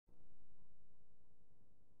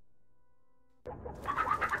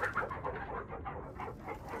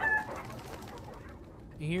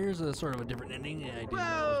here's a sort of a different ending. I didn't know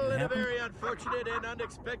Well, was in gonna a happen. very unfortunate and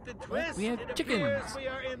unexpected twist, we have it chickens. appears we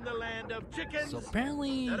are in the land of chickens So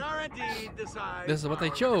apparently, that are indeed the size this is what they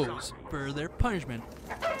of chose zombies. for their punishment.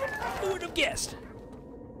 Who would have guessed?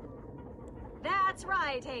 That's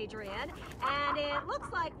right, Adrian. And it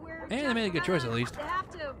looks like we're Hey, they just made a good choice, at gonna least. have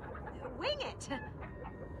to wing it.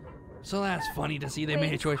 So that's funny to see they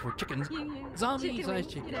made a choice for chickens. Zombie-sized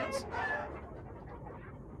chicken wing, you know. chickens.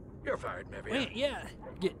 You're fired, Mevian. Wait, yeah,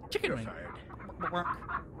 get chicken You're wing. fired.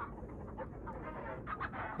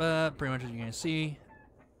 But pretty much as you're gonna see,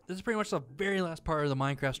 this is pretty much the very last part of the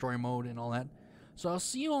Minecraft story mode and all that. So I'll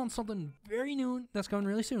see you on something very new that's coming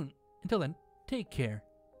really soon. Until then, take care.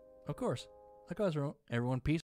 Of course, like always, everyone, peace.